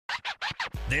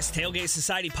This Tailgate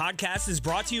Society podcast is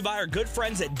brought to you by our good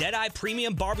friends at Deadeye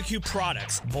Premium Barbecue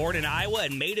Products. Born in Iowa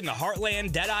and made in the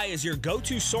heartland, Deadeye is your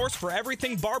go-to source for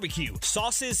everything barbecue.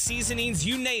 Sauces, seasonings,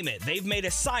 you name it. They've made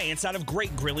a science out of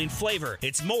great grilling flavor.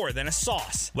 It's more than a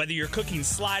sauce. Whether you're cooking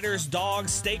sliders,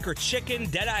 dogs, steak, or chicken,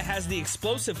 Deadeye has the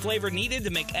explosive flavor needed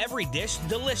to make every dish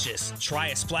delicious. Try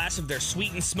a splash of their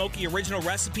sweet and smoky original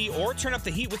recipe or turn up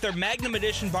the heat with their Magnum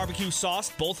Edition barbecue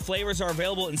sauce. Both flavors are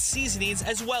available in seasonings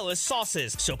as well as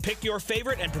sauces. So pick your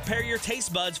favorite and prepare your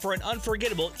taste buds for an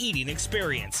unforgettable eating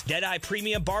experience. Deadeye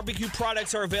Premium Barbecue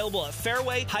Products are available at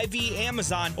Fairway, Hy-Vee,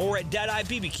 Amazon, or at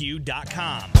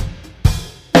DeadeyeBBQ.com.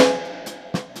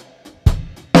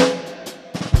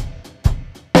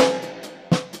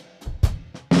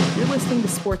 You're listening to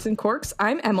Sports and Corks.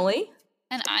 I'm Emily.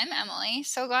 And I'm Emily.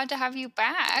 So glad to have you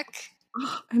back.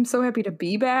 I'm so happy to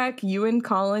be back. You and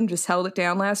Colin just held it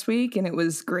down last week, and it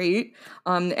was great.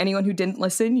 Anyone who didn't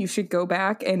listen, you should go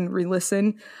back and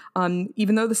re-listen.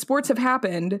 Even though the sports have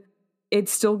happened,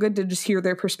 it's still good to just hear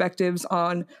their perspectives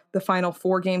on the final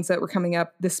 4 games that were coming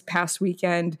up this past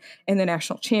weekend and the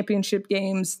national championship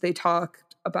games. They talked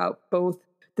about both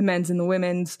the men's and the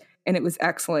women's, and it was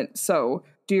excellent. So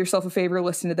do yourself a favor,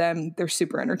 listen to them. They're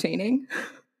super entertaining.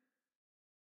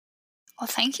 Well,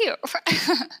 thank you.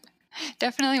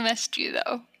 Definitely missed you,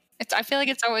 though. I feel like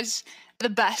it's always the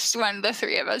best when the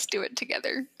 3 of us do it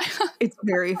together. It's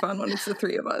very fun when it's the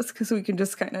 3 of us because we can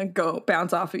just kind of go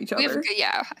bounce off of each other.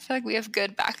 I feel like we have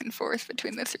good back and forth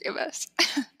between the 3 of us.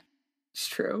 It's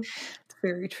true. It's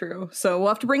very true. So we'll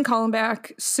have to bring Colin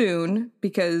back soon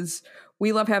because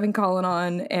we love having Colin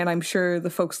on, and I'm sure the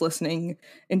folks listening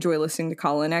enjoy listening to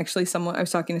Colin. Actually, I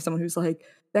was talking to someone who's like,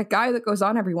 that guy that goes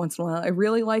on every once in a while, I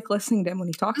really like listening to him when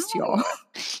he talks to y'all.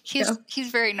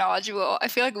 He's very knowledgeable. I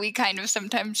feel like we kind of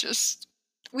sometimes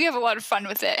we have a lot of fun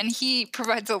with it, and he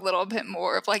provides a little bit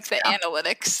more of like the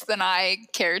analytics than I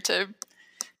care to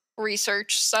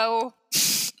research. So,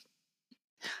 to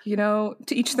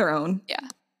each their own.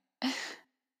 Yeah.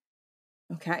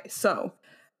 Okay, so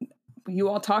you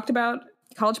all talked about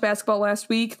college basketball last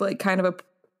week, like kind of a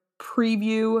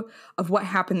preview of what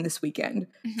happened this weekend.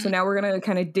 Mm-hmm. So now we're going to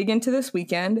kind of dig into this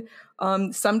weekend.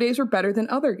 Some days were better than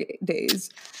other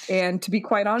days. And to be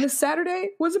quite honest, Saturday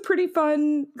was a pretty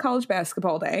fun college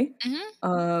basketball day.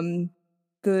 Mm-hmm.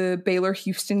 The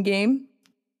Baylor-Houston game,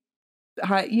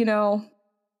 I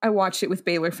watched it with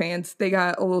Baylor fans. They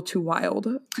got a little too wild.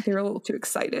 They were a little too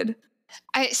excited.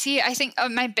 I think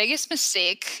my biggest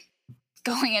mistake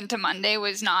going into Monday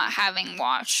was not having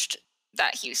watched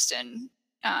that Houston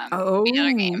the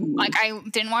other game. Like, I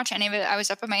didn't watch any of it. I was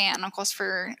up at my aunt and uncle's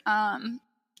for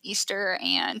Easter,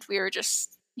 and we were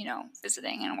just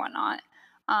visiting and whatnot,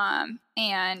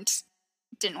 and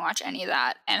didn't watch any of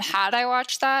that. And had I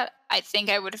watched that, I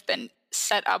think I would have been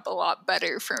set up a lot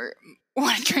better for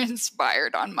what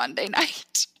transpired on Monday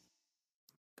night.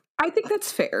 I think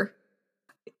that's fair.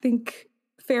 I think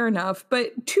fair enough.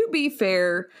 But to be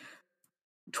fair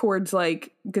towards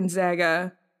like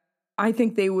Gonzaga, I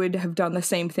think they would have done the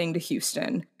same thing to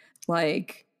Houston.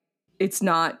 Like, it's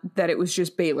not that it was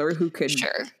just Baylor who could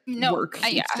work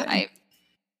Houston.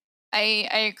 I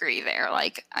agree there.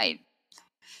 Like, I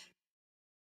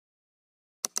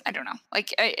don't know.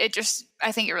 Like, I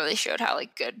think it really showed how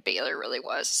like good Baylor really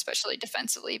was, especially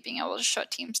defensively, being able to shut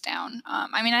teams down.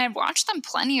 I mean, I had watched them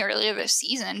plenty earlier this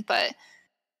season, but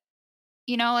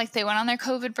like they went on their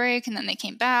COVID break and then they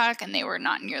came back and they were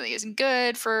not nearly as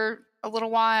good for a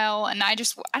little while, and I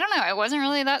don't know, I wasn't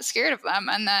really that scared of them.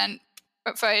 And then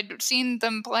if I'd seen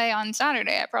them play on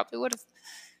Saturday, I probably would have,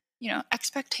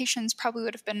 expectations probably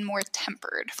would have been more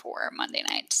tempered for Monday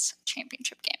night's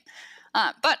championship game.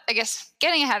 But I guess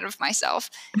getting ahead of myself.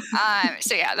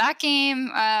 So yeah, that game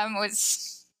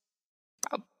was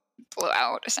a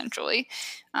blowout essentially.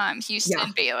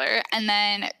 Houston, Baylor, and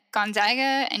then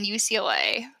Gonzaga and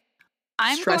UCLA.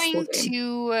 I'm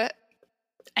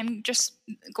just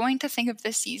going to think of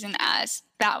this season as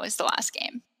that was the last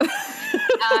game.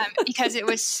 Because it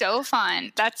was so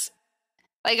fun. That's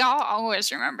like, I'll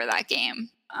always remember that game.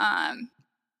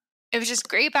 It was just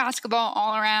great basketball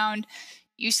all around.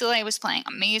 UCLA was playing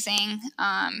amazing.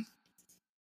 I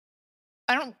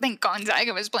don't think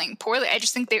Gonzaga was playing poorly. I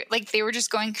just think they were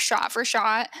just going shot for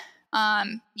shot.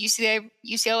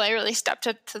 UCLA really stepped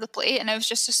up to the plate, and it was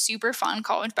just a super fun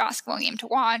college basketball game to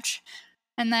watch.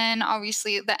 And then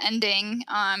obviously the ending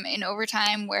in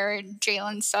overtime where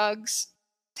Jalen Suggs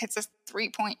hits a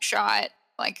 3-point shot,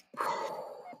 like,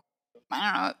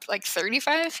 I don't know, like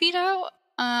 35 feet out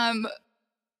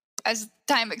as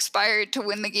time expired to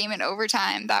win the game in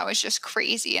overtime. That was just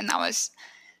crazy. And that was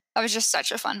just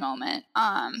such a fun moment.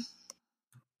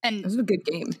 And It was a good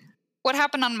game. what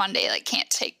happened on Monday, like, can't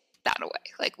take that away.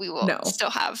 Like, we will No. still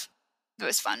have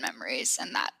those fun memories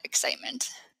and that excitement.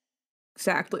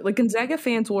 Exactly. Like, Gonzaga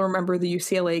fans will remember the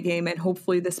UCLA game, and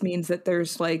hopefully this means that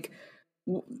there's, like,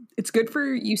 it's good for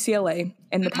UCLA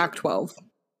and the Pac-12.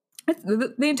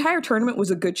 The entire tournament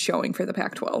was a good showing for the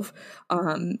Pac-12.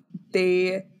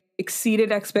 They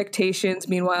exceeded expectations.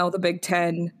 Meanwhile, the Big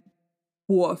Ten,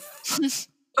 woof.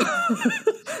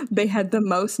 They had the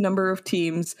most number of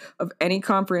teams of any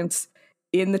conference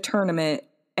in the tournament,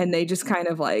 and they just kind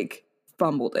of like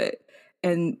fumbled it.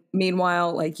 And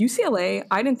meanwhile, like UCLA,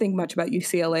 I didn't think much about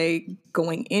UCLA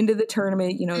going into the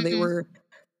tournament. You know,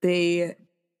 they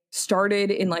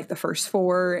started in like the first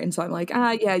four, and so I'm like,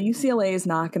 yeah, UCLA is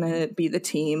not going to be the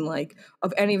team like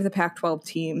of any of the Pac-12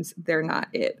 teams. They're not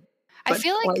it. But, I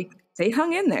feel like they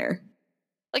hung in there.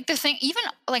 Like the thing, even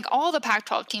like all the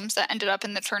Pac-12 teams that ended up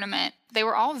in the tournament, they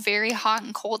were all very hot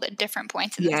and cold at different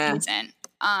points in the season.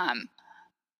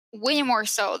 Way more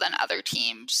so than other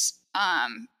teams.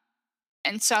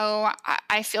 And so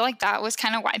I feel like that was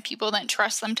kind of why people didn't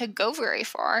trust them to go very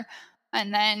far.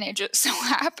 And then it just so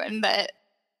happened that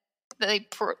they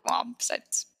pretty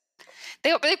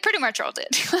much all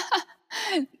did.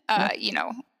 You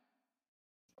know,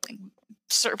 like,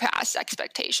 surpassed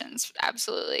expectations,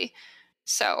 absolutely.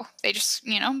 So they just,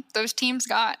 you know, those teams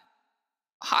got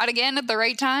hot again at the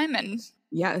right time, and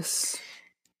yes,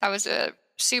 that was a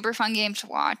super fun game to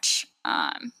watch.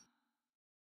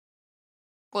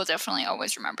 We'll definitely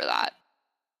always remember that.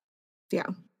 Yeah.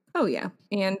 Oh, yeah.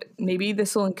 And maybe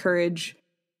this will encourage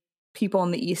people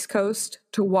on the East Coast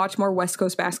to watch more West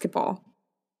Coast basketball.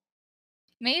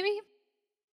 Maybe.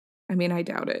 I mean, I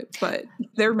doubt it, but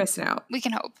they're missing out. We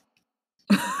can hope.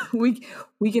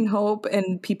 we can hope,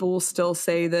 and people will still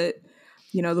say that,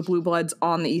 you know, the Blue Bloods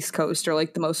on the East Coast are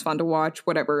like the most fun to watch,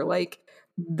 whatever. Like,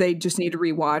 they just need to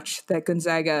rewatch that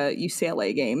Gonzaga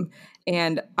UCLA game.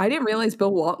 And I didn't realize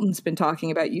Bill Walton's been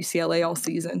talking about UCLA all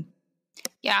season.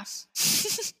 Yeah.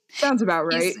 Sounds about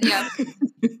right.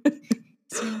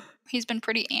 He's been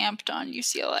pretty amped on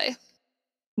UCLA.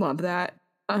 Love that.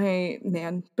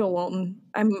 Bill Walton.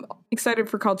 I'm excited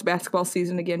for college basketball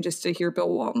season again, just to hear Bill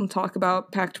Walton talk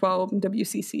about Pac-12 and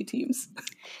WCC teams.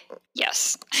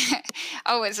 Yes.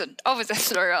 always a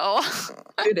thrill.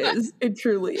 It is. It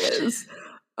truly is.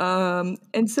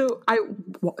 And so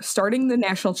starting the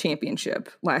national championship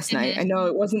last night, I know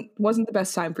it wasn't the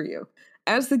best time for you.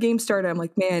 As the game started, I'm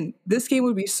like, man, this game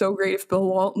would be so great if Bill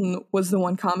Walton was the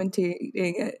one commentating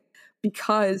it,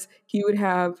 because he would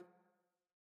have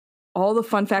all the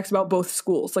fun facts about both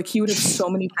schools. Like, he would have so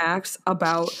many facts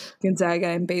about Gonzaga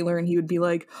and Baylor, and he would be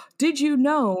like, did you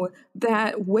know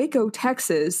that Waco,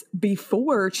 Texas,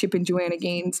 before Chip and Joanna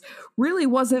Gaines, really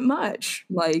wasn't much?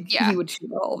 Like, he would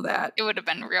shoot all of that. It would have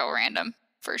been real random,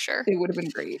 for sure. It would have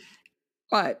been great.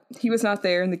 But he was not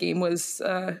there, and the game was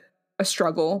a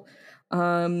struggle.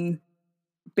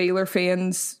 Baylor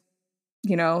fans,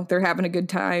 you know, they're having a good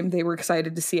time. They were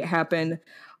excited to see it happen.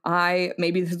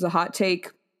 Maybe this is a hot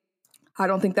take, I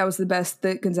don't think that was the best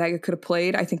that Gonzaga could have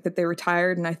played. I think that they were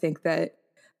tired, and I think that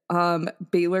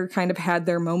Baylor kind of had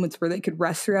their moments where they could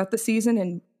rest throughout the season,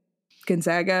 and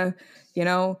Gonzaga, you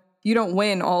know, you don't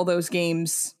win all those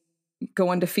games,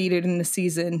 go undefeated in the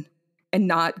season, and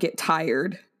not get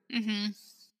tired. Mm-hmm.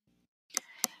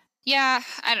 Yeah,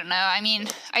 I don't know. I mean,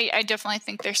 I definitely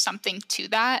think there's something to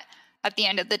that. At the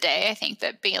end of the day, I think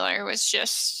that Baylor's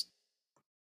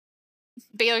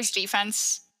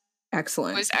defense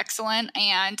was excellent,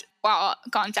 and while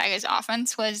Gonzaga's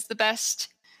offense was the best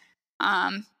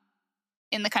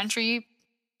in the country,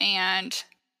 and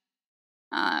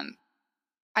I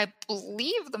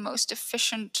believe the most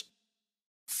efficient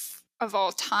of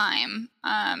all time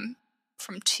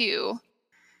from two.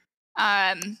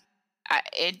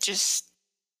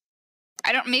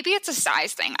 Maybe it's a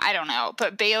size thing, I don't know,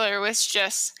 but Baylor was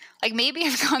just like, maybe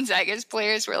if Gonzaga's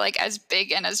players were like as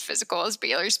big and as physical as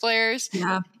Baylor's players,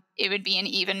 it would be an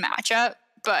even matchup.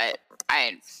 But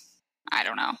I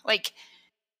don't know. Like,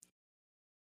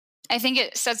 I think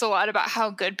it says a lot about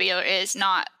how good Baylor is,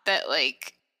 not that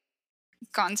like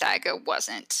Gonzaga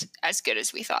wasn't as good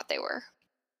as we thought they were.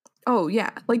 Oh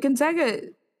yeah, like Gonzaga,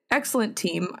 excellent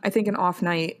team. I think an off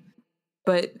night,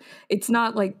 but it's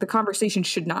not like the conversation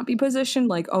should not be positioned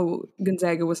like, oh,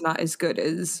 Gonzaga was not as good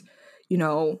as, you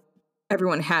know,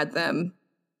 everyone had them,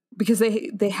 because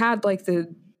they had like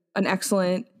an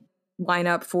excellent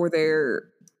lineup for their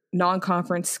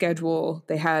non-conference schedule.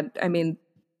 They had, I mean,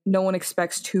 no one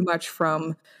expects too much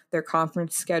from their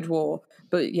conference schedule,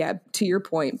 but yeah, to your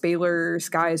point, Baylor's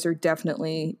guys are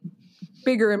definitely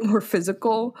bigger and more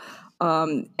physical,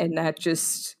 and that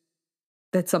just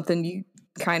that's something you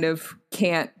kind of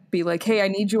can't be like, hey, I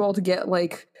need you all to get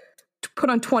like put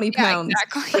on 20 pounds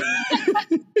exactly.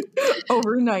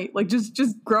 overnight. Like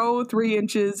just grow 3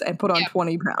 inches and put on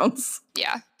 20 pounds.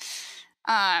 Yeah.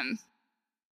 I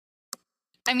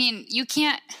mean, you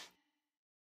can't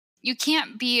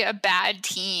be a bad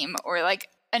team or like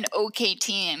an okay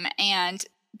team and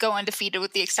go undefeated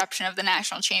with the exception of the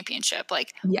national championship.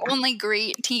 Like only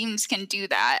great teams can do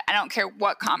that. I don't care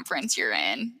what conference you're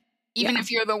in, even if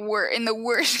you're in the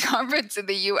worst conference in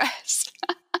the US.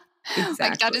 Exactly.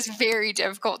 Like that is very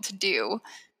difficult to do.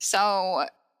 So,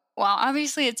 well,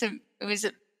 obviously it was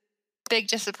a big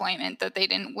disappointment that they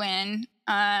didn't win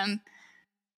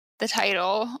the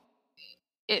title.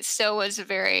 It still was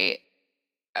a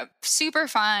super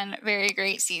fun, very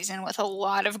great season with a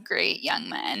lot of great young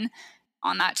men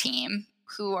on that team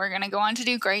who are going to go on to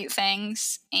do great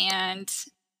things. And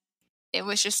it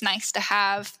was just nice to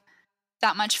have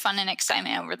that much fun and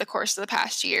excitement over the course of the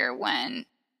past year when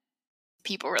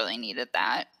people really needed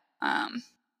that.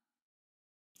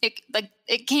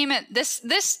 It came at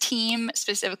this team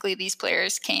specifically, these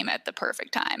players came at the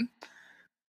perfect time.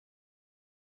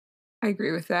 I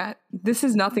agree with that. This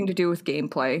has nothing to do with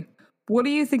gameplay. What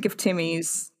do you think of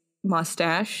Timmy's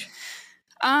mustache?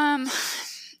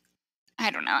 I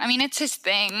don't know. I mean, it's his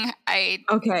thing.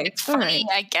 It's funny,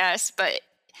 I guess, but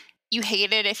you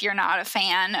hate it if you're not a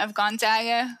fan of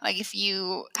Gonzaga. Like, if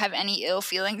you have any ill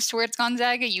feelings towards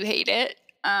Gonzaga, you hate it.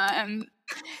 And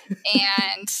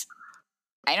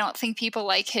I don't think people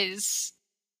like his,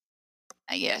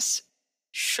 I guess,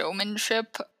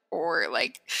 showmanship or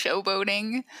like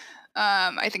showboating.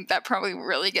 I think that probably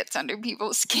really gets under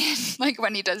people's skin, like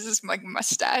when he does this like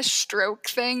mustache stroke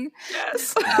thing.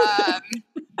 Yes. I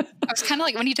was kind of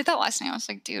like, when he did that last night, I was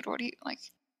like, dude, what do you like?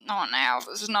 Not now.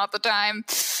 This is not the time.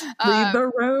 Leave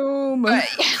the room. But,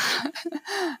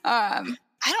 I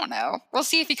don't know. We'll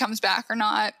see if he comes back or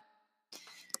not.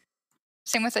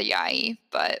 Same with Ayayi,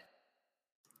 but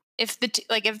if the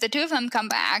two of them come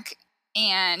back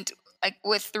and like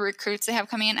with the recruits they have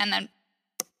coming in, and then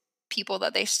people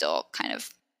that they still kind of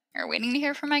are waiting to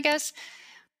hear from, I guess,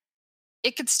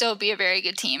 it could still be a very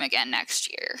good team again next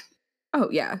year. Oh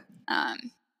yeah.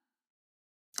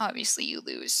 Obviously you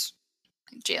lose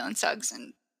Jalen Suggs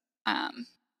and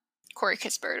Corey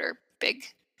Kispert are big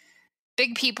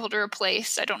people to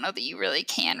replace. I don't know that you really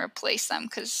can replace them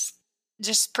because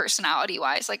just personality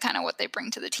wise, like kind of what they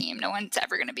bring to the team, no one's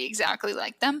ever going to be exactly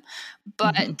like them.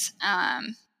 But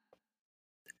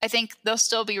I think they'll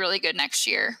still be really good next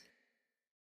year.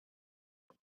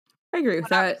 I agree with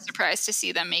that. I'm surprised to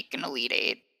see them make an Elite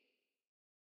Eight.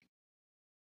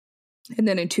 And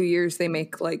then in 2 years they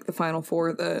make like the Final Four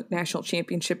of the national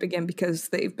championship again because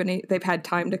they've had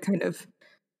time to kind of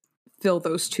fill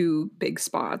those two big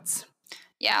spots.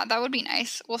 Yeah, that would be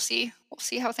nice. We'll see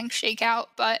how things shake out.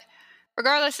 But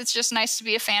regardless, it's just nice to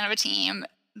be a fan of a team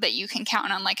that you can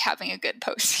count on like having a good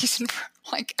postseason for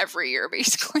like every year,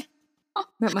 basically.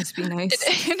 That must be nice.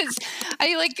 It is.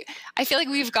 I feel like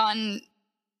we've gone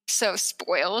so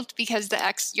spoiled because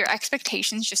your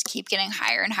expectations just keep getting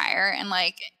higher and higher, and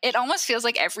like it almost feels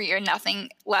like every year nothing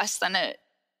less than a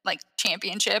like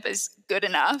championship is good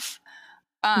enough.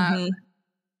 And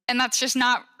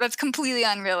that's completely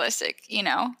unrealistic, you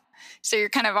know? So you're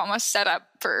kind of almost set up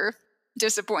for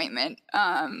disappointment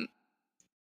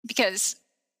because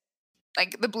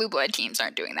like the blue blood teams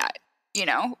aren't doing that, you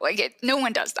know? Like no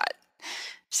one does that.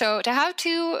 So to have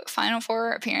two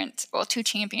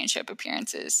championship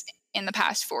appearances in the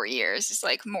past 4 years is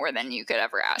like more than you could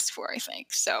ever ask for, I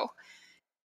think. So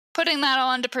putting that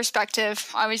all into perspective,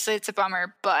 obviously it's a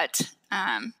bummer, but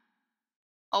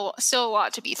still a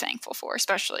lot to be thankful for,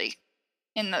 especially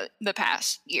in the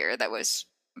past year that was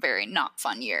a very not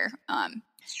fun year.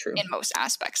 It's true. In most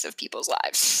aspects of people's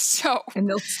lives. So, and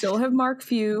they'll still have Mark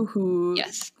Few, who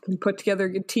can put together a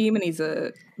good team, and he's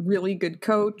a really good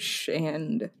coach.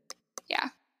 And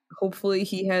hopefully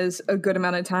he has a good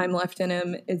amount of time left in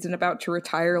him. Isn't about to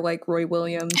retire like Roy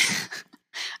Williams.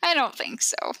 I don't think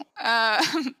so.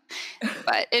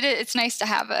 But it's nice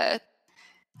to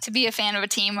be a fan of a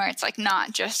team where it's like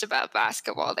not just about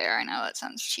basketball. There, I know that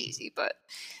sounds cheesy, but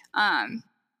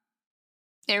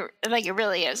it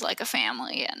really is like a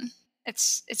family, and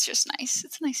it's just nice.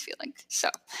 It's a nice feeling. So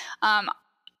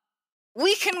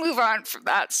we can move on from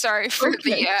that. Sorry for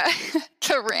the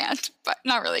rant, but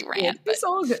not really rant. It's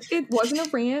all good. It wasn't a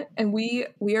rant, and we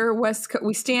are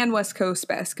we stand West Coast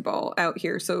basketball out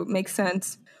here, so it makes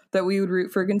sense that we would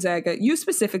root for Gonzaga. You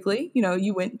specifically, you know,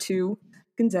 you went to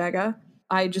Gonzaga.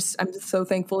 I'm just so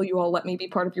thankful you all let me be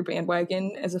part of your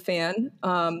bandwagon as a fan.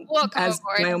 Welcome as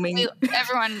aboard. Wyoming.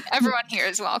 Everyone here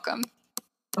is welcome.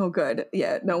 Oh, good.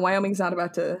 Yeah, no, Wyoming's not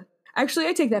about to. Actually,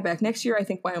 I take that back. Next year, I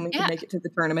think Wyoming can make it to the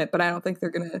tournament, but I don't think they're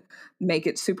going to make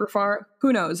it super far.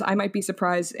 Who knows? I might be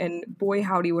surprised, and boy,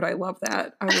 howdy, would I love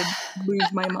that. I would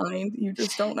lose my mind. You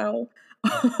just don't know.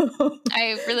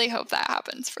 I really hope that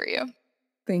happens for you.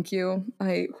 Thank you.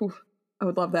 I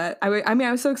would love that. I mean,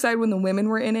 I was so excited when the women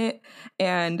were in it,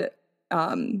 and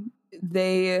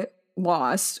they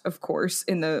lost, of course,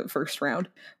 in the first round,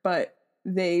 but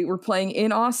they were playing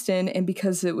in Austin, and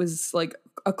because it was like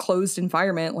a closed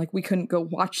environment, like we couldn't go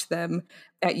watch them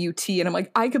at UT, and I'm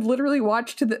like, I could literally walk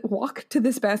to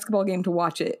this basketball game to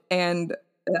watch it, and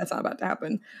that's not about to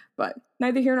happen. But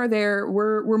neither here nor there.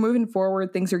 We're moving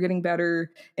forward. Things are getting better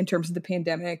in terms of the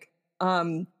pandemic.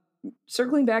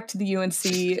 Circling back to the UNC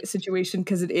situation,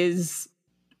 because it is,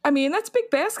 I mean, that's big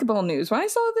basketball news. When I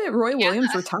saw that Roy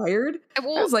Williams retired, I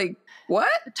was like,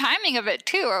 what? The timing of it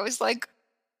too. I was like,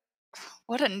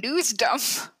 what a news dump.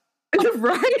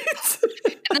 Right?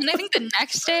 And then I think the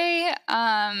next day,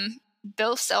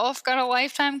 Bill Self got a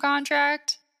lifetime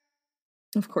contract.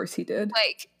 Of course he did.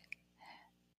 Like,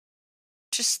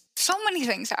 just so many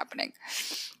things happening.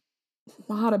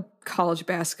 A lot of college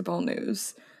basketball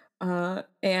news.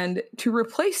 And to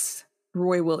replace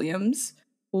Roy Williams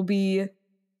will be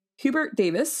Hubert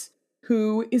Davis,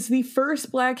 who is the first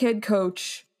Black head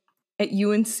coach at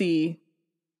UNC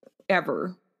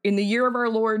ever in the year of our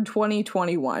Lord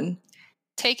 2021.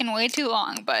 Taken way too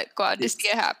long, but glad to see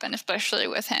it happen, especially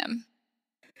with him.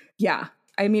 Yeah.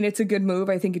 I mean, it's a good move.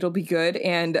 I think it'll be good.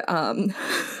 And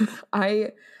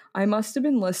I must have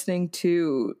been listening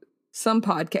to some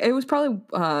podcast. It was probably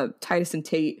Titus and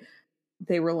Tate.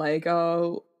 They were like,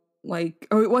 it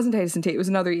wasn't Titus and Tate. It was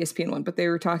another ESPN one, but they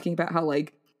were talking about how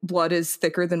like blood is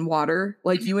thicker than water.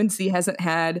 Like UNC hasn't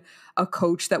had a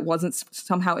coach that wasn't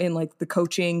somehow in like the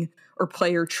coaching or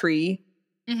player tree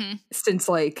since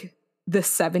like the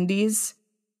 70s.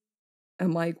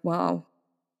 I'm like, wow.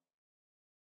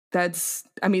 That's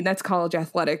college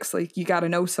athletics. Like you got to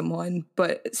know someone,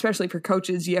 but especially for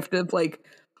coaches, you have to have like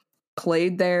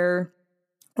played there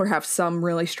or have some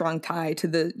really strong tie to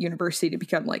the university to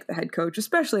become like the head coach,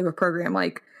 especially of a program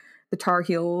like the Tar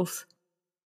Heels.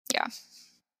 Yeah.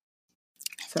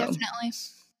 So, definitely.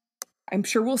 I'm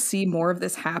sure we'll see more of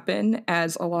this happen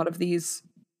as a lot of these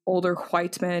older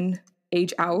white men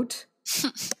age out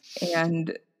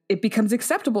and it becomes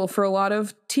acceptable for a lot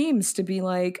of teams to be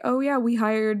like, oh yeah, we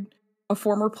hired a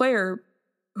former player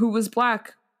who was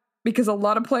Black because a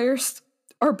lot of players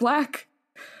are Black.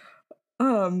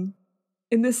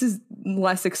 And this is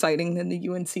less exciting than the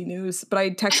UNC news, but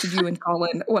I texted you and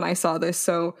Colin when I saw this.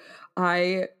 So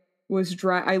I was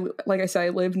like I said, I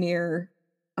live near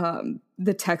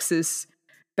the Texas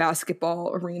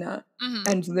basketball arena,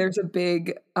 and there's a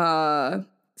big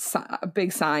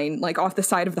sign like off the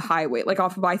side of the highway, like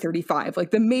off of I-35,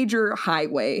 like the major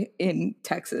highway in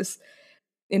Texas.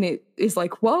 And it is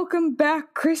like, welcome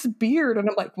back, Chris Beard. And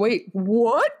I'm like, wait,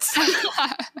 what?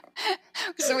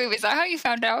 So wait, was that how you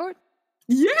found out?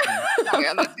 Yeah. Oh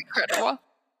yeah, that's incredible.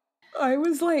 I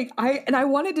was like, I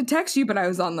wanted to text you, but I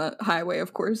was on the highway,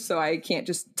 of course, so I can't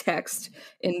just text.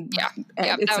 And yeah,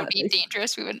 that would be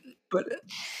dangerous. We wouldn't. But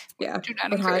yeah,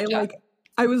 but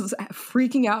I was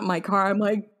freaking out in my car. I'm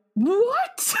like,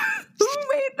 what? Who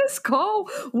made this call?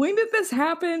 When did this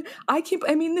happen? I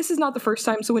mean, this is not the first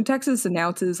time. So when Texas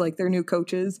announces like their new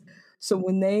coaches, so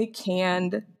when they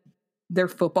canned their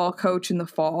football coach in the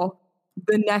fall,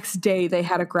 the next day they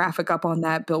had a graphic up on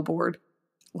that billboard,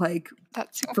 like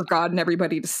that's so for God and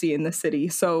everybody to see in the city.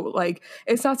 So like,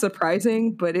 it's not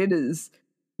surprising, but it is,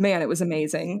 man, it was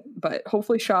amazing. But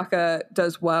hopefully Shaka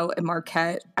does well at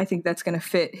Marquette. I think that's going to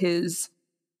fit his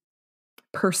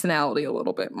personality a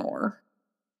little bit more.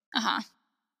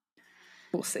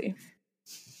 We'll see.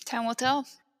 Time will tell.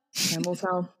 Time will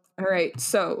tell. All right.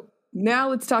 So now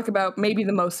let's talk about maybe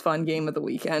the most fun game of the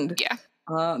weekend. Yeah.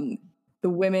 The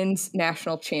women's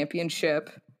national championship,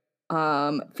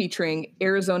 featuring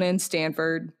Arizona and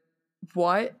Stanford.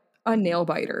 What a nail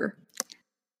biter.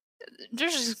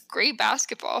 There's just great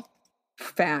basketball.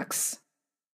 Facts.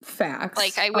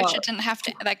 Like, I wish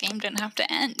that game didn't have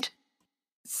to end.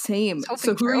 Same.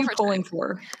 So who are you pulling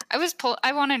for?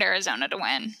 I wanted Arizona to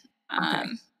win. Okay.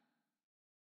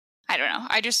 I don't know.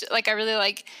 I really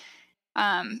like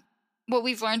what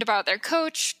we've learned about their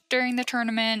coach during the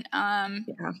tournament. Yeah.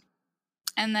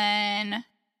 And then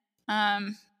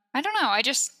I don't know.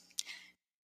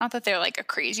 Not that they're like a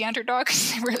crazy underdog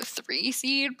because they were the 3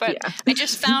 seed, but yeah. I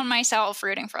just found myself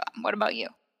rooting for them. What about you?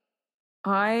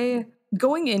 I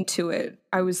going into it,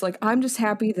 I was like, I'm just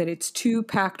happy that it's 2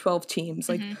 Pac-12 teams.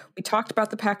 Like, we talked about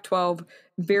the Pac-12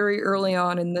 very early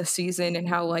on in the season and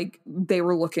how, like, they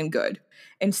were looking good.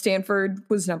 And Stanford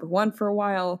was number 1 for a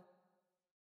while.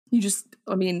 We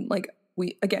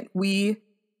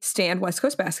stand West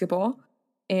Coast basketball.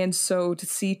 And so to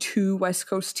see 2 West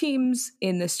Coast teams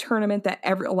in this tournament that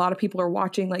a lot of people are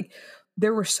watching, like,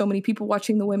 there were so many people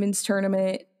watching the women's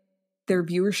tournament. Their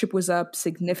viewership was up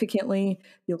significantly.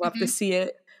 You'll love to see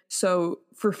it. So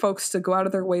for folks to go out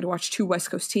of their way to watch 2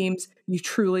 West Coast teams, you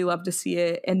truly love to see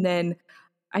it. And then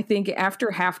I think after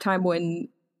halftime, when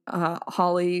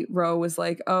Holly Rowe was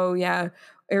like, oh yeah,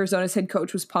 Arizona's head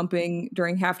coach was pumping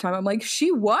during halftime, I'm like,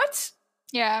 she what?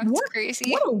 Yeah, it's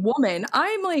crazy. What a woman.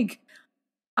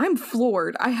 I'm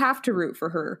floored. I have to root for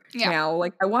her now.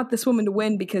 Like, I want this woman to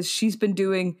win because she's been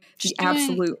doing the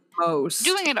absolute most.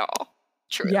 Doing it all.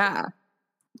 True. Yeah.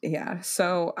 Yeah.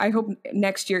 So I hope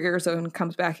next year Arizona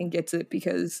comes back and gets it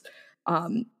because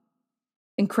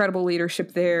incredible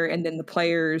leadership there. And then the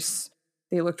players,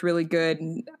 they looked really good.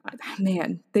 And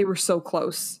man, they were so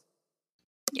close.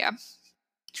 Yeah.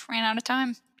 Just ran out of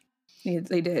time.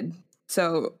 They did.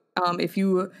 So if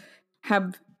you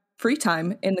have free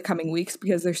time in the coming weeks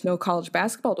because there's no college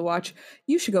basketball to watch,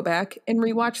 you should go back and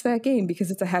rewatch that game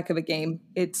because it's a heck of a game.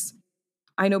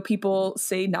 I know people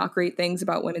say not great things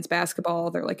about women's basketball.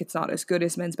 They're like, it's not as good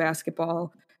as men's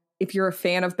basketball. If you're a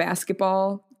fan of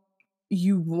basketball,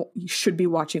 you should be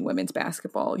watching women's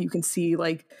basketball. You can see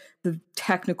like the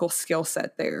technical skill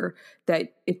set there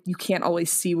that you can't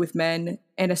always see with men.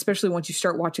 And especially once you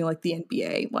start watching like the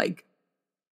NBA, like,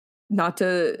 not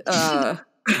to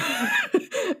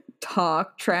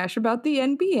talk trash about the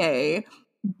NBA,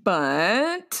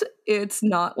 but it's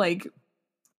not like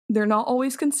they're not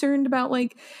always concerned about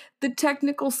like the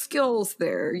technical skills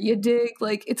there. You dig?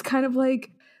 Like, it's kind of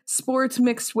like sports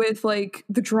mixed with like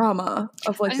the drama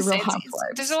of like the Real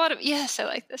Housewives. There's a lot of, yes, I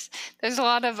like this. There's a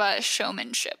lot of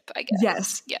showmanship, I guess.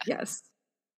 Yes. Yeah. Yes.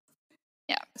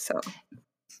 Yeah. So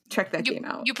check that game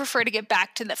out. You prefer to get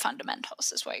back to the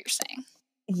fundamentals is what you're saying.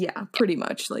 Yeah, pretty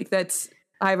much. Like,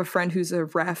 I have a friend who's a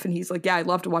ref and he's like, yeah, I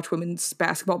love to watch women's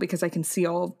basketball because I can see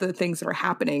all the things that are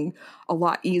happening a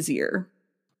lot easier.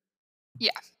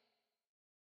 Yeah.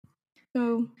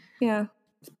 So, yeah.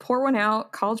 Pour one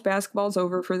out. College basketball's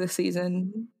over for the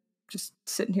season. Just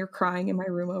sitting here crying in my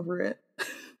room over it.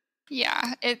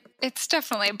 Yeah, it's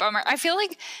definitely a bummer. I feel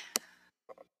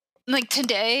like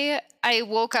today I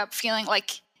woke up feeling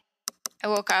like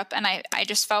and I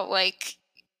just felt like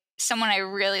someone I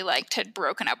really liked had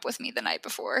broken up with me the night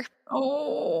before.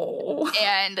 Oh.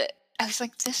 And I was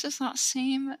like, this is not the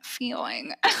same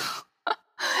feeling.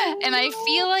 And I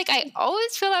feel like I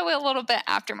always feel that way a little bit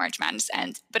after March Madness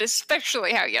ends, but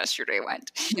especially how yesterday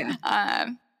went. Yeah.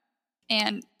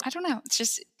 And I don't know. It's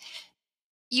just,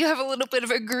 you have a little bit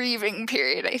of a grieving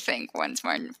period, I think, once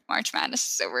March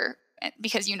Madness is over,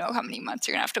 because you know how many months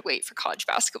you're going to have to wait for college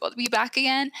basketball to be back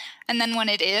again. And then when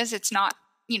it is, it's not,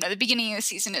 the beginning of the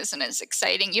season isn't as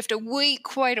exciting. You have to wait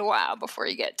quite a while before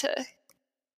you get to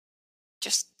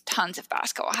just tons of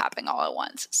basketball happening all at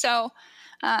once. So,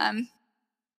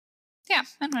 yeah,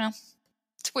 I don't know.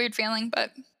 It's a weird feeling,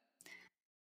 but.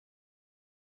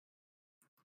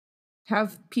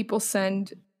 Have people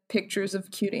send pictures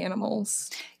of cute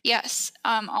animals. Yes.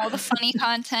 All the funny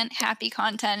content, happy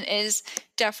content is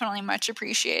definitely much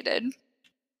appreciated.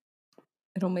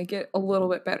 It'll make it a little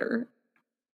bit better.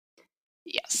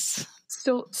 Yes.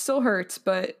 Still hurts,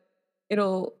 but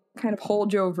it'll kind of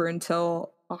hold you over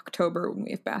until October when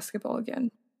we have basketball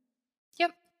again.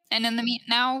 Yep. And in the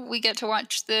now we get to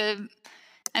watch the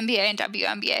NBA and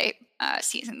WNBA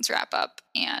seasons wrap up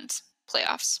and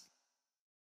playoffs.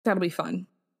 That'll be fun.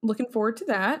 Looking forward to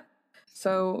that.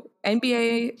 So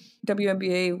NBA,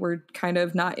 WNBA, we're kind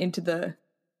of not into the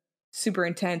super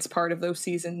intense part of those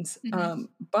seasons. Mm-hmm.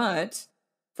 But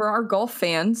for our golf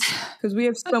fans, because we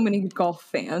have so many golf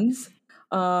fans,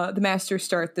 the Masters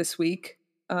start this week.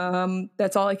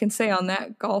 That's all I can say on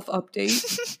that golf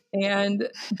update. And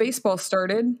baseball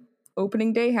started.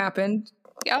 Opening day happened.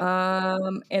 Yep.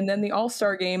 And then the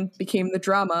All-Star game became the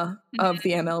drama of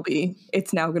the MLB.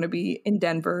 It's now going to be in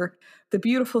Denver, the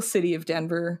beautiful city of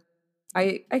Denver.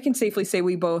 I can safely say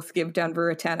we both give Denver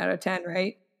a 10 out of 10,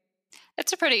 right?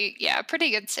 It's a pretty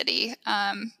good city.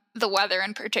 The weather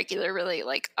in particular really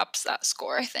ups that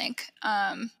score, I think.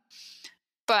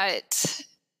 But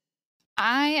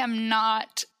I am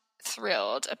not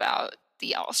thrilled about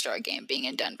the All-Star game being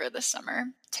in Denver this summer.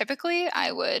 Typically,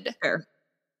 I would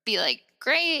be like,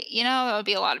 great, there would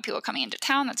be a lot of people coming into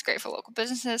town. That's great for local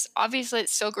businesses. Obviously,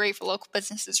 it's still great for local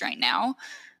businesses right now.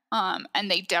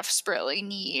 And they desperately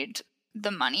need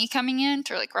the money coming in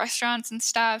to like restaurants and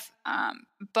stuff.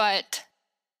 But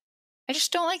I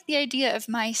just don't like the idea of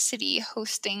my city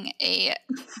hosting a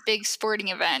big sporting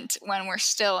event when we're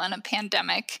still in a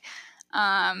pandemic,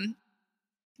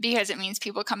 because it means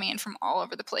people coming in from all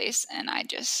over the place. And I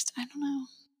don't know.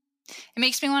 It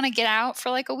makes me want to get out for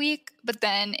like a week, but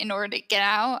then in order to get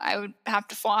out, I would have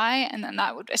to fly. And then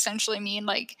that would essentially mean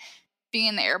like being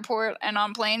in the airport and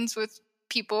on planes with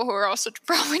people who are also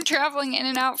probably traveling in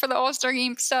and out for the All-Star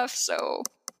game stuff. So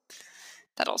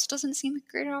that also doesn't seem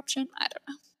a great option. I don't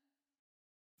know.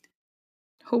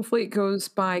 Hopefully it goes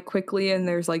by quickly and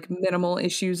there's like minimal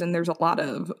issues and there's a lot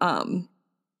of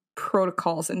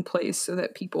protocols in place so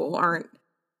that people aren't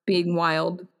being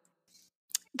wild.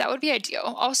 That would be ideal.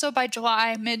 Also by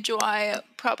July, mid-July,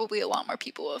 probably a lot more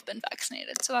people will have been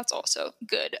vaccinated. So that's also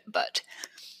good, but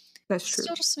that's true.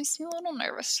 Still just makes me a little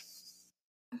nervous.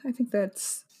 I think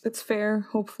that's fair.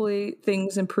 Hopefully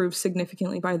things improve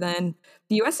significantly by then.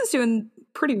 The US is doing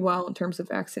pretty well in terms of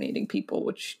vaccinating people,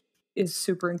 which is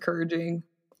super encouraging.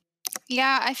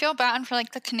 Yeah, I feel bad for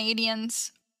like the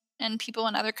Canadians and people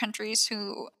in other countries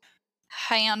who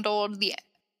handled the,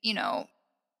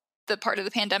 the part of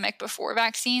the pandemic before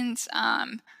vaccines,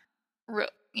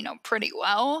 pretty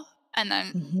well. And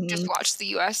then just watch the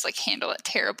US like handle it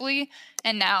terribly.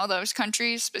 And now those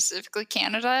countries, specifically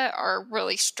Canada, are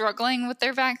really struggling with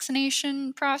their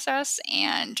vaccination process.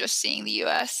 And just seeing the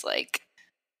US like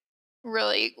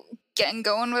really getting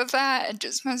going with that, it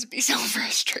just must be so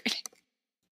frustrating.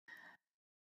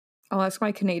 I'll ask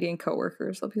my Canadian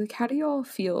coworkers. I'll be like, how do you all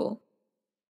feel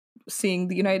seeing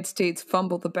the United States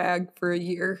fumble the bag for a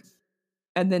year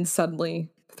and then suddenly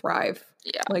thrive?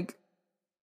 Yeah. Like,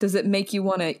 does it make you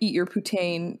want to eat your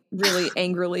poutine really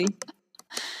angrily?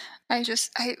 I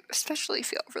especially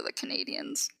feel for the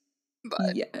Canadians.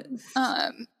 But yes.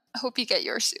 I hope you get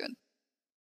yours soon.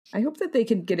 I hope that they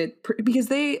can get it because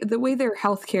the way their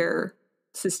healthcare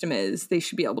system is, they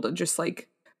should be able to just like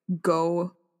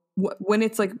go when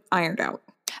it's like ironed out.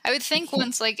 I would think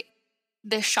once like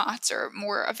the shots are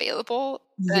more available,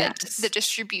 that the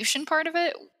distribution part of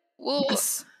it will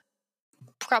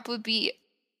probably be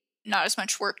not as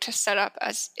much work to set up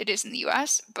as it is in the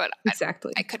US, but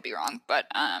exactly. I could be wrong, but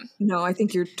no, I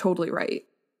think you're totally right.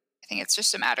 I think it's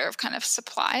just a matter of kind of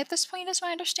supply at this point is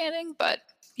my understanding, but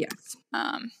yes.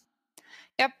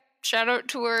 Yep, shout out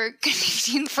to our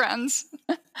Canadian friends.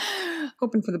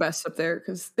 Hoping for the best up there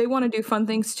because they want to do fun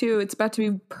things too. It's about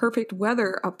to be perfect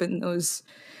weather up in those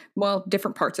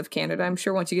different parts of Canada. I'm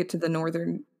sure once you get to the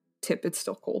northern tip it's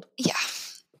still cold. Yeah.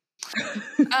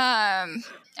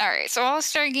 All right, so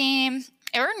All-Star game.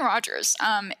 Aaron Rodgers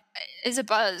is a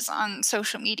buzz on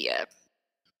social media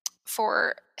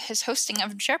for his hosting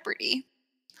of Jeopardy.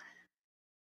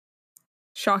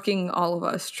 Shocking all of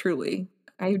us, truly.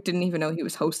 I didn't even know he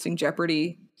was hosting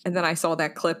Jeopardy. And then I saw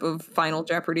that clip of Final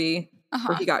Jeopardy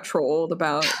where he got trolled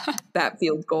about that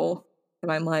field goal.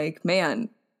 And I'm like, man,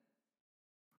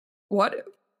 what?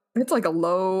 It's like a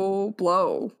low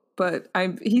blow. But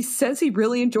he says he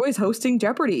really enjoys hosting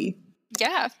Jeopardy.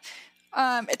 Yeah.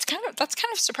 That's kind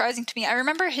of surprising to me. I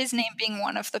remember his name being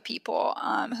one of the people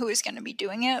who is going to be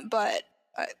doing it, but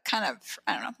I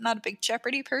don't know, not a big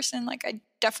Jeopardy person. Like I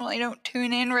definitely don't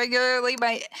tune in regularly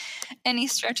by any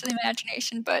stretch of the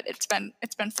imagination, but it's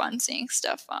been fun seeing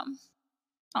stuff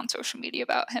on social media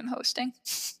about him hosting.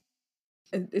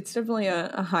 It's definitely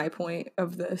a high point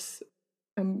of this.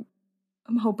 I'm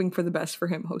hoping for the best for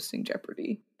him hosting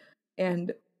Jeopardy.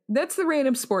 And that's the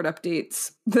random sport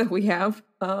updates that we have.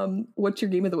 What's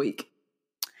your game of the week?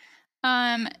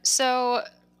 So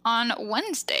on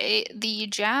Wednesday, the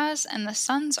Jazz and the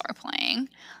Suns are playing.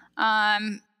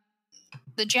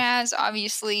 The Jazz,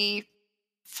 obviously,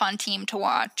 fun team to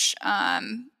watch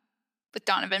with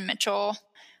Donovan Mitchell.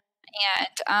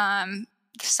 And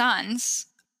the Suns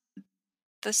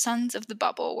of the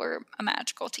bubble were a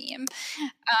magical team.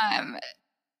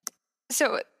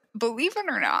 So believe it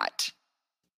or not,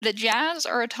 the Jazz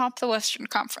are atop the Western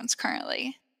Conference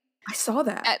currently. I saw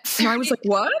that. And I was like,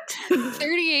 what?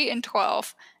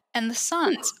 38-12. And the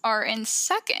Suns are in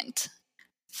second,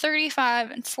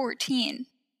 35-14.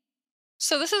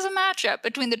 So this is a matchup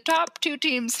between the top two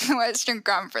teams in the Western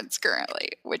Conference currently,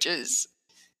 which is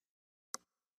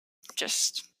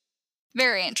just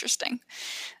very interesting.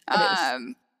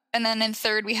 And then in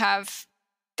third, we have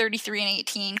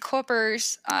 33-18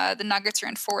 Clippers. The Nuggets are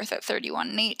in fourth at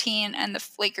 31-18, and the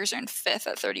Lakers are in fifth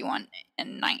at 31-19.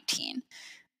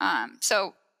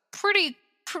 So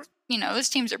those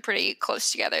teams are pretty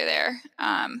close together there.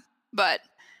 But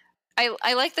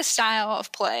I like the style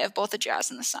of play of both the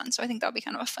Jazz and the Suns, so I think that'll be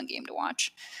kind of a fun game to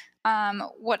watch.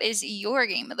 What is your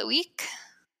game of the week?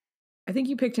 I think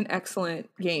you picked an excellent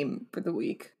game for the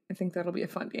week. I think that'll be a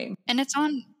fun game. And it's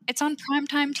on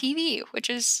primetime TV, which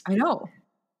is I know.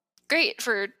 great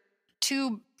for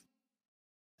two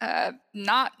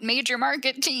not major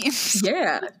market teams.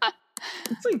 Yeah.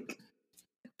 It's like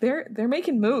they're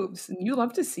making moves and you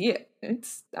love to see it.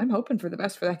 I'm hoping for the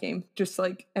best for that game, just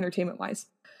like entertainment wise.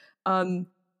 I'm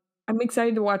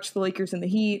excited to watch the Lakers and the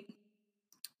Heat.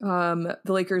 The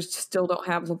Lakers still don't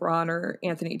have LeBron or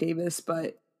Anthony Davis,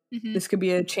 but this could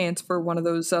be a chance for one of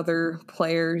those other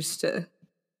players to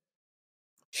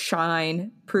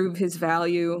shine, prove his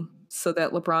value so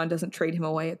that LeBron doesn't trade him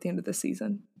away at the end of the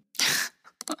season.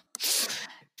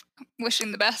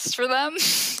 Wishing the best for them.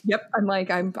 Yep.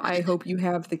 I hope you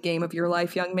have the game of your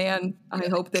life, young man. I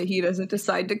hope that he doesn't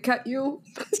decide to cut you.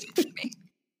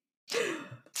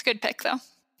 It's a good pick though,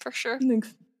 for sure.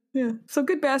 Thanks. Yeah. So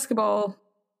good basketball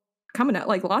coming out,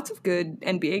 like lots of good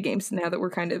NBA games now that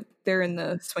we're kind of there in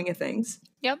the swing of things.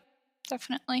 Yep,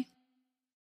 definitely.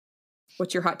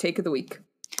 What's your hot take of the week?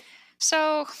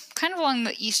 So, kind of along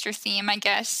the Easter theme, I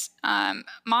guess.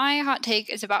 My hot take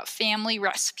is about family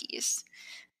recipes.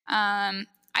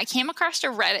 I came across a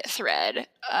Reddit thread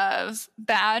of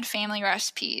bad family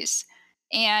recipes,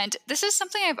 and this is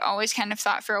something I've always kind of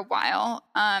thought for a while.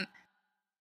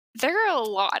 There are a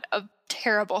lot of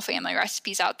terrible family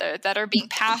recipes out there that are being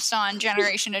passed on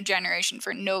generation to generation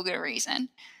for no good reason.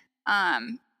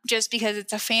 Just because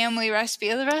it's a family recipe.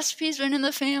 The recipe's been in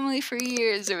the family for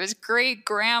years. It was great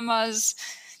grandma's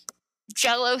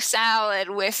Jell-O salad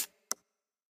with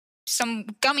some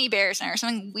gummy bears in it or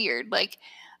something weird. Like,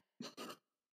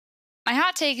 my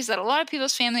hot take is that a lot of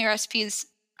people's family recipes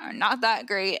are not that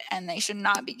great and they should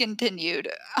not be continued.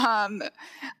 On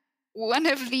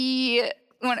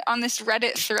this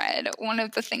Reddit thread, one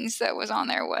of the things that was on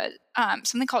there was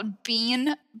something called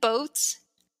bean boats.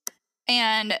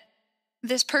 And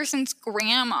this person's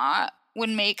grandma would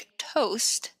make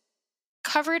toast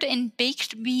covered in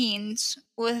baked beans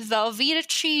with Velveeta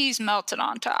cheese melted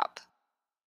on top.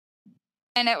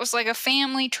 And it was like a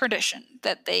family tradition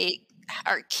that they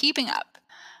are keeping up.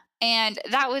 And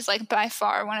that was like by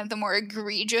far one of the more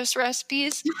egregious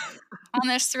recipes on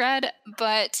this thread.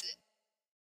 But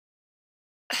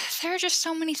there are just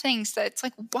so many things that it's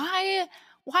like, why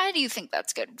do you think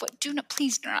that's good?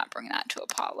 Please do not bring that to a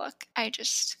potluck.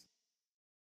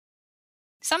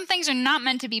 Some things are not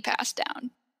meant to be passed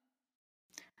down.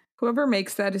 Whoever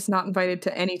makes that is not invited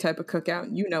to any type of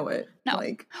cookout. You know it. No.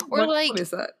 What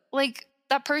is that? Like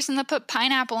that person that put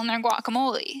pineapple in their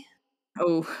guacamole.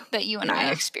 Oh. That you and I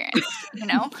experienced, you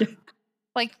know? Yeah.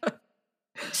 Like,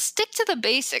 stick to the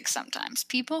basics sometimes,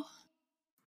 people.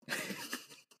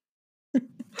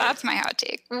 That's my hot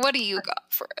take. What do you got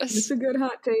for us? It's a good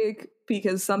hot take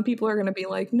because some people are going to be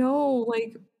like, no,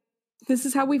 like, this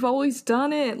is how we've always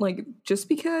done it. Like, just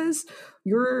because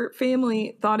your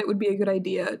family thought it would be a good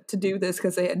idea to do this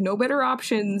because they had no better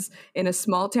options in a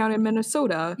small town in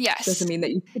Minnesota, doesn't mean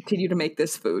that you continue to make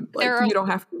this food. Like, you don't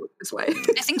have to do it this way.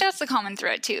 I think that's the common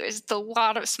thread, too, is the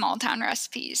lot of small town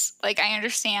recipes. Like, I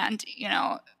understand, you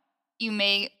know, you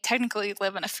may technically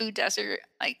live in a food desert.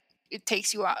 Like, it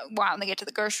takes you a while to get to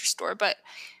the grocery store. But,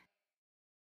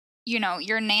 you know,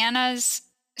 your Nana's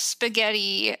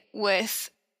spaghetti with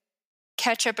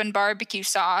ketchup and barbecue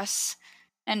sauce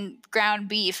and ground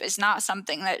beef is not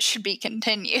something that should be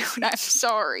continued. I'm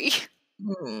sorry.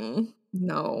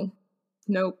 No.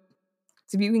 Nope.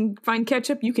 So if you can find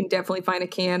ketchup, you can definitely find a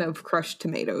can of crushed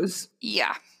tomatoes.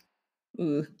 Yeah.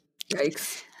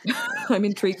 Yikes. I'm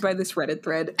intrigued by this Reddit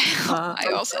thread.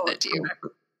 I'll send it to you.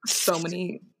 So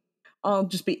many. I'll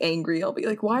just be angry. I'll be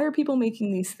like, why are people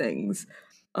making these things?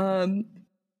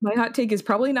 My hot take is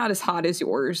probably not as hot as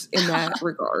yours in that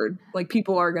regard. Like,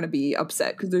 people are going to be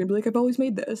upset because they're going to be like, I've always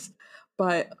made this.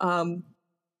 But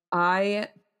I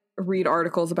read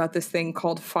articles about this thing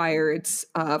called FIRE. It's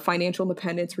Financial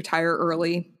Independence, Retire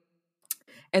Early.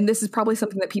 And this is probably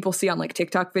something that people see on like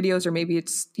TikTok videos, or maybe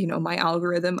it's, you know, my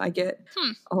algorithm. I get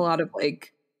a lot of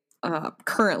like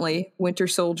currently Winter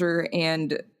Soldier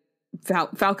and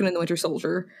Falcon and the Winter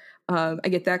Soldier. I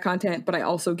get that content, but I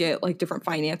also get like different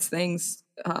finance things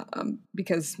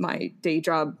because my day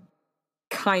job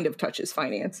kind of touches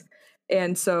finance.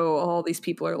 And so all these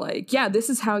people are like, yeah, this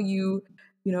is how you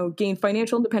gain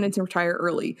financial independence and retire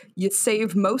early. You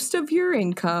save most of your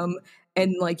income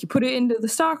and like you put it into the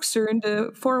stocks or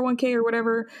into 401k or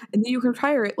whatever, and then you can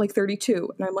retire at like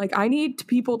 32. And I'm like, I need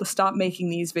people to stop making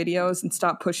these videos and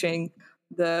stop pushing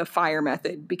the FIRE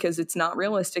method because it's not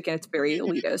realistic and it's very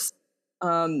elitist.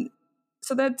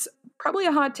 So that's probably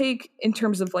a hot take in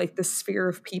terms of like the sphere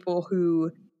of people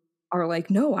who are like,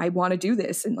 no, I want to do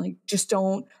this. And like, just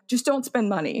don't spend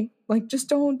money. Like, just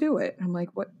don't do it. I'm like,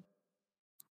 what?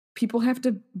 People have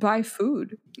to buy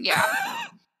food. Yeah.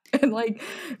 And like,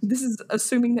 this is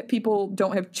assuming that people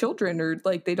don't have children or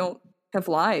like they don't have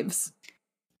lives.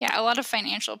 Yeah, a lot of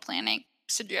financial planning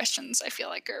suggestions I feel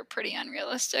like are pretty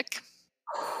unrealistic.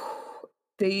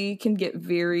 They can get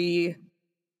very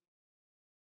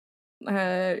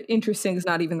interesting is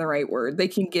not even the right word. They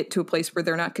can get to a place where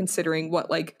they're not considering what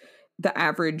like the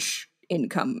average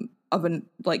income of an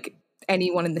like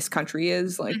anyone in this country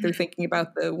is. Like they're thinking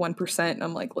about the 1%. And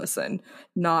I'm like, listen,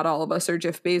 not all of us are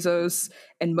Jeff Bezos,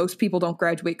 and most people don't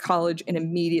graduate college and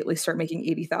immediately start making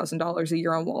 $80,000 a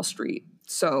year on Wall Street.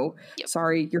 So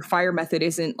sorry, your FIRE method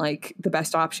isn't like the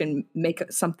best option. Make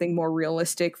something more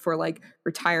realistic for like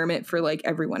retirement for like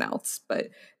everyone else. But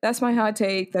that's my hot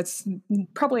take. That's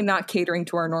probably not catering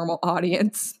to our normal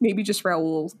audience. Maybe just Raul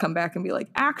will come back and be like,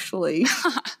 actually.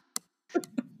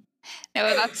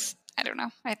 No, that's, I don't know.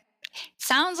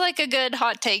 Sounds like a good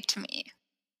hot take to me.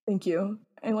 Thank you.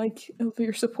 I like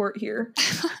your support here.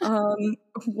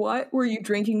 What were you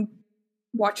drinking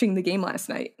watching the game last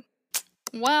night?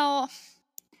 Well,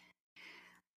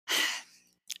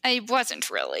 I wasn't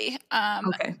really.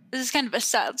 Okay. This is kind of a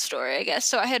sad story, I guess.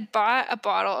 So I had bought a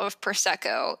bottle of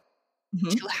Prosecco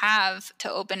to have to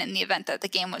open in the event that the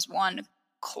game was one,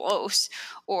 close,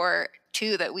 or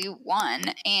two, that we won,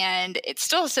 and it's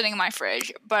still sitting in my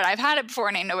fridge, but I've had it before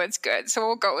and I know it's good, so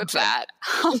we'll go with that.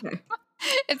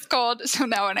 It's called, so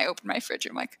now when I open my fridge,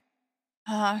 I'm like,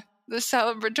 the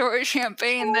celebratory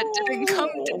champagne that didn't come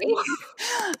to be.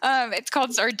 It's called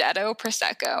Zardetto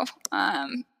Prosecco. I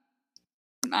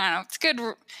don't know, it's good,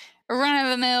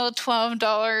 run-of-the-mill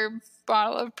 $12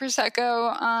 bottle of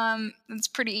Prosecco. It's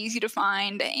pretty easy to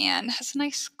find and has a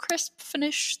nice crisp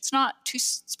finish.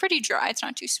 It's pretty dry. It's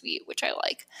not too sweet, which I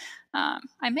like.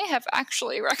 I may have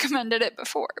actually recommended it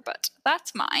before, but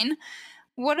that's mine.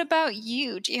 What about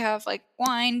you? Do you have like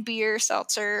wine, beer,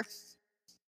 seltzer?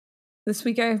 This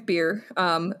week I have beer.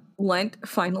 Lent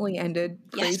finally ended.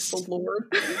 Praise the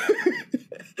Lord.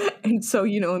 And so,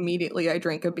 immediately I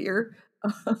drank a beer.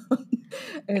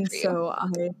 And so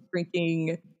I'm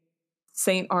drinking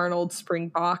St. Arnold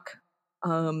Springbok.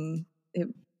 Man,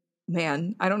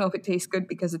 I don't know if it tastes good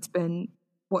because it's been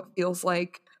what feels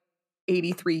like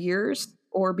 83 years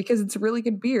or because it's a really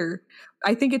good beer.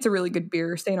 I think it's a really good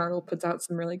beer. St. Arnold puts out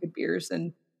some really good beers,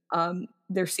 and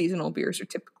their seasonal beers are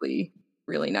typically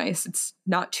really nice. It's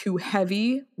not too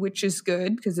heavy, which is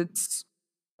good because it's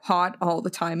hot all the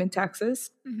time in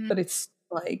Texas, but it's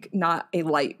like not a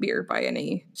light beer by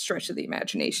any stretch of the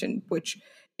imagination, which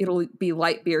it'll be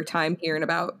light beer time here in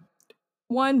about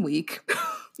 1 week.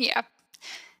 Yeah.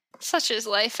 Such is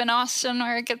life in Austin,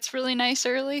 where it gets really nice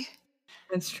early.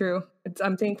 It's true.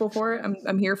 I'm thankful for it.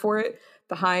 I'm here for it.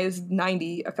 The high is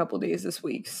 90 a couple days this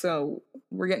week, so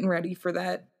we're getting ready for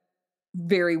that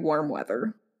very warm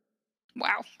weather.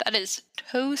 Wow, that is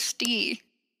toasty.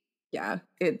 Yeah,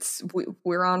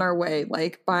 we're on our way.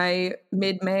 Like by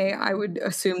mid-May, I would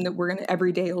assume that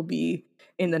every day will be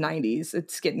in the 90s.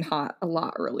 It's getting hot a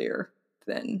lot earlier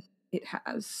than it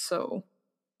has. So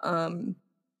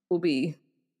we'll be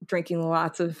drinking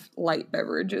lots of light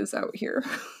beverages out here.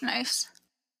 Nice.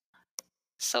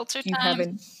 Seltzer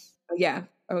time. Yeah.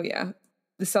 Oh yeah.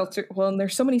 The seltzer. Well, and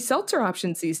there's so many seltzer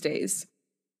options these days.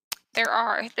 There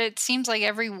are. It seems like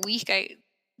every week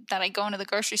that I go into the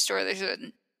grocery store, there's a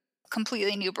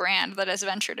completely new brand that has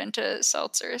ventured into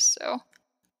seltzers. So,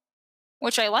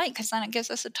 which I like because then it gives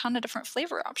us a ton of different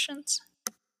flavor options.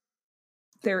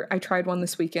 I tried one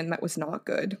this weekend that was not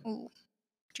good. Ooh.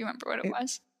 Do you remember what it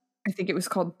was? I think it was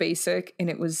called Basic,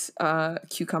 and it was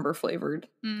cucumber flavored.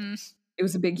 It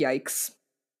was a big yikes.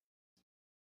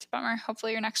 It's a bummer.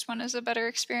 Hopefully your next one is a better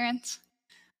experience.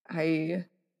 I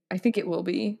think it will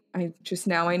be. I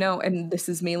know, and this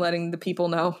is me letting the people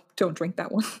know, don't drink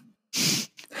that one.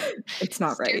 It's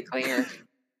not right. Clear.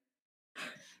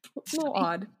 It's a little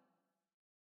odd.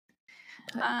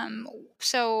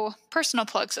 So personal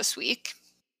plugs this week.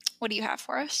 What do you have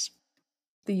for us?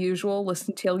 The usual,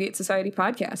 listen to Tailgate Society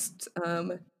podcasts,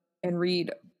 and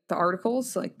read the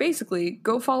articles. Like basically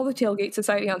go follow the Tailgate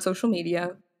Society on social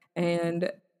media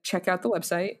and check out the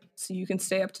website so you can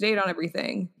stay up to date on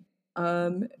everything.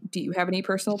 Do you have any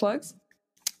personal plugs?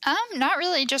 Not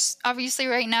really. Just obviously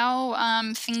right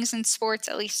now, things in sports,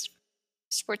 at least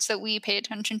sports that we pay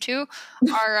attention to,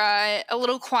 are a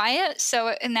little quiet.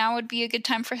 So now would be a good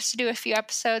time for us to do a few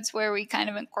episodes where we kind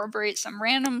of incorporate some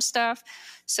random stuff.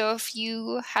 So if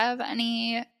you have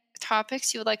any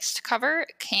topics you would like us to cover,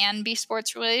 it can be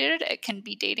sports related, it can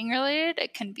be dating related,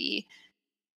 it can be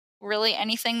really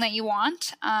anything that you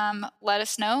want, let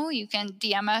us know. You can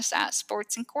DM us at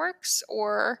Sports and Corks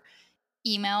or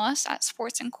email us at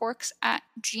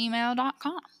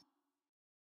sportsandcorks@gmail.com.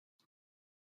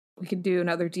 We could do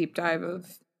another deep dive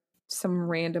of some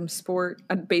random sport,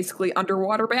 basically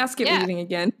underwater basket weaving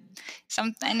again.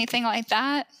 Anything like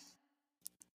that.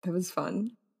 That was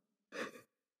fun.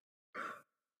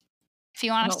 If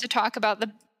you want us to talk about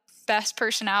the best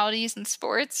personalities in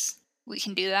sports, we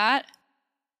can do that.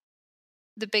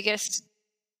 The biggest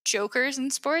jokers in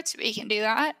sports, we can do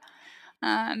that.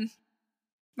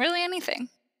 Really anything.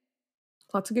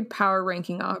 Lots of good power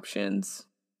ranking options.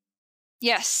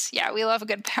 Yes. Yeah, we love a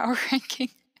good power ranking.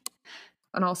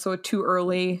 And also a too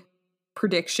early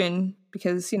prediction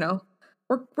because,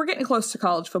 we're getting close to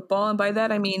college football. And by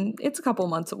that, I mean, it's a couple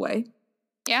months away.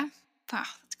 Yeah. Wow,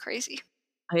 that's crazy.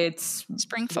 It's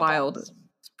spring football. Wild.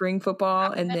 Spring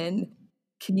football. And then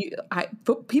people are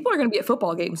going to be at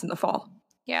football games in the fall.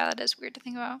 Yeah, that is weird to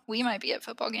think about. We might be at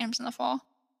football games in the fall.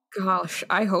 Gosh,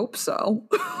 I hope so.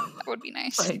 That would be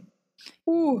nice.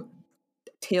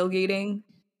 Tailgating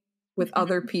with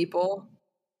other people,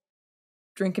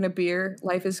 drinking a beer.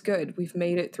 Life is good. We've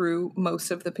made it through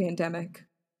most of the pandemic.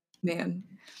 Man.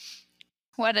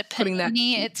 What a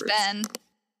panini it's been.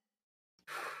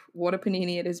 What a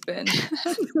panini it has been.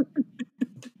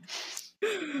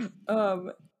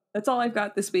 That's all I've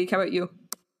got this week. How about you?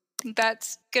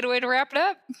 That's a good way to wrap it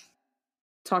up.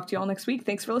 Talk to you all next week.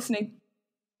 Thanks for listening.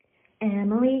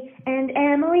 Emily and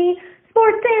Emily,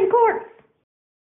 Sports and Corks.